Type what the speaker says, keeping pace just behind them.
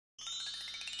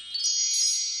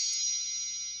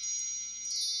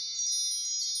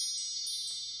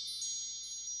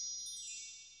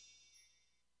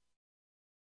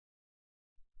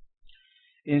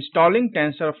Installing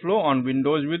TensorFlow on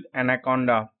Windows with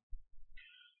Anaconda.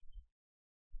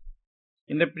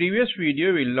 In the previous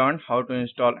video, we learned how to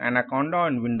install Anaconda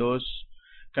on Windows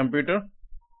computer.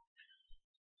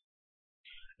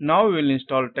 Now we will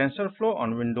install TensorFlow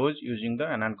on Windows using the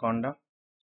Anaconda.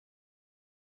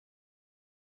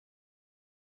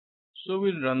 So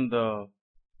we'll run the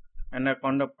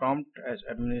Anaconda prompt as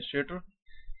administrator.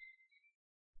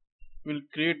 We'll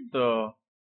create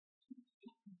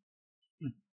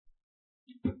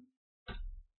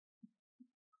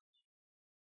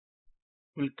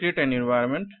an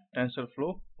environment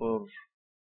TensorFlow for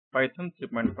Python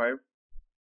 3.5.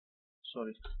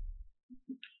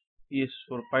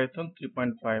 For Python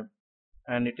 3.5,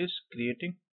 and it is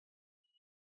creating.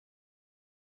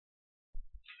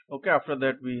 Okay, after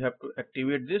that we have to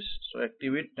activate this. So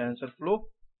activate TensorFlow.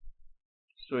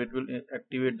 So it will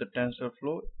activate the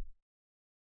TensorFlow.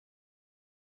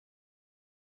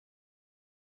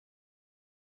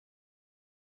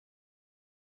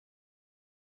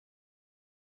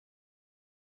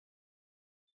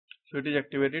 So it is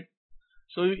activated.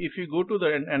 So if you go to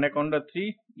the Anaconda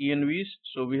 3 envs,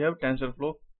 so we have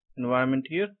TensorFlow environment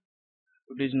here,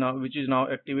 which is now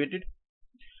activated.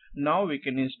 Now we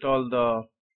can install the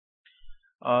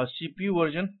CPU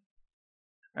version,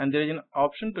 and there is an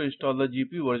option to install the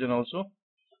GPU version also.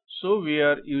 So we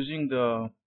are using the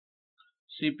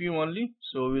CPU only,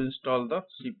 so we will install the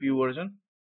CPU version.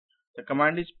 The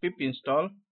command is pip install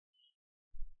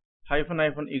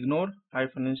 -ignore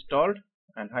 -installed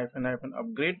and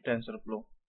 -upgrade TensorFlow.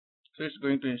 So it's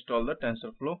going to install the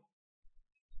TensorFlow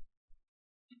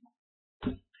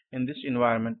in this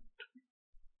environment.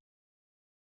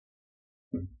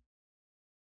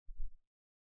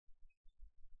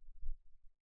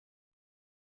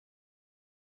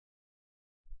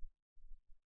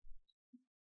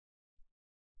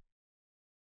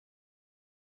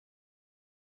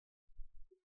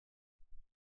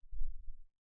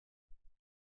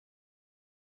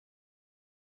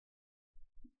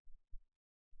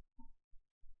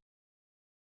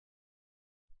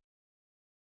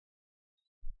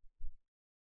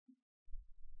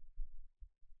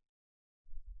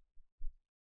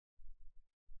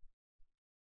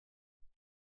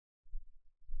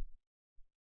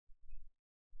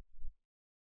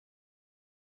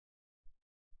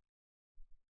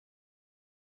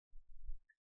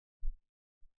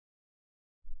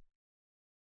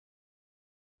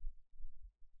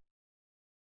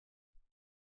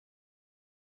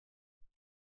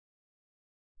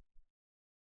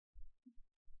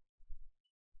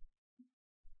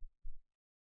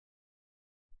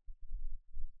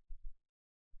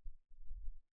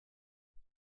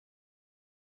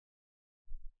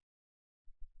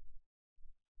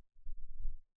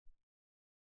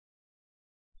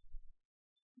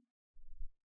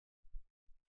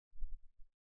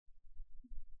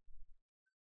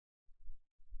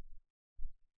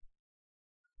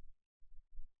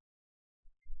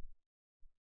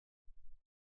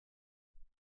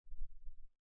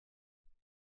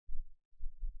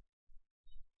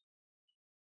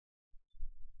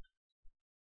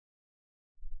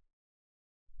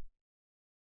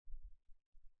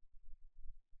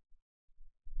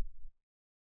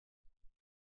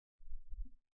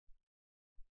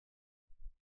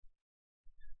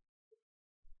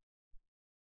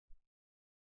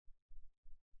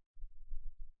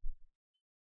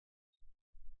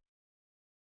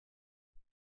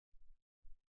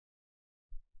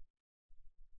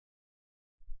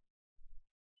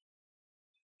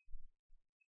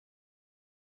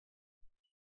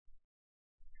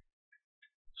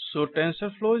 So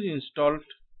TensorFlow is installed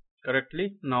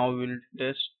correctly. Now we'll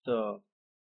test the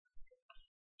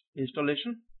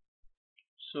installation.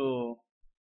 So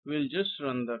we'll just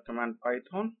run the command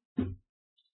Python.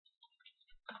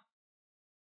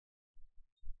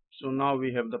 So now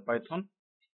we have the Python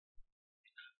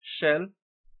shell.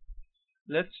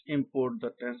 Let's import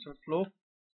the TensorFlow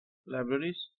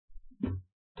libraries.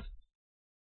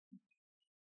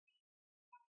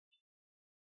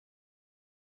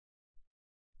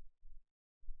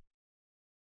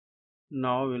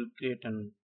 Now we'll create a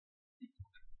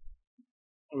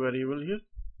variable here,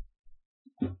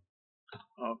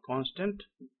 constant,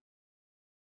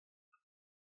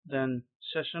 then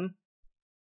session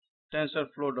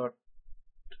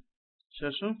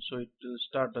TensorFlow.session. So it will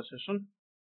start the session.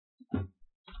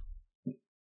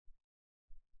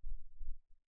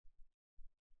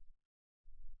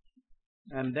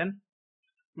 And then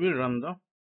we'll run the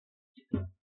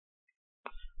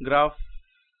graph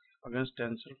against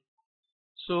tensor.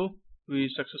 So we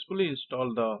successfully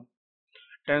installed the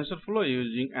TensorFlow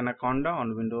using Anaconda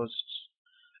on Windows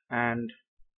and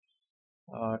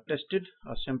tested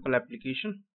a simple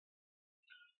application.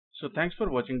 So thanks for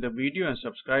watching the video and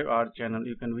subscribe our channel.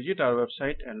 You can visit our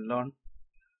website and learn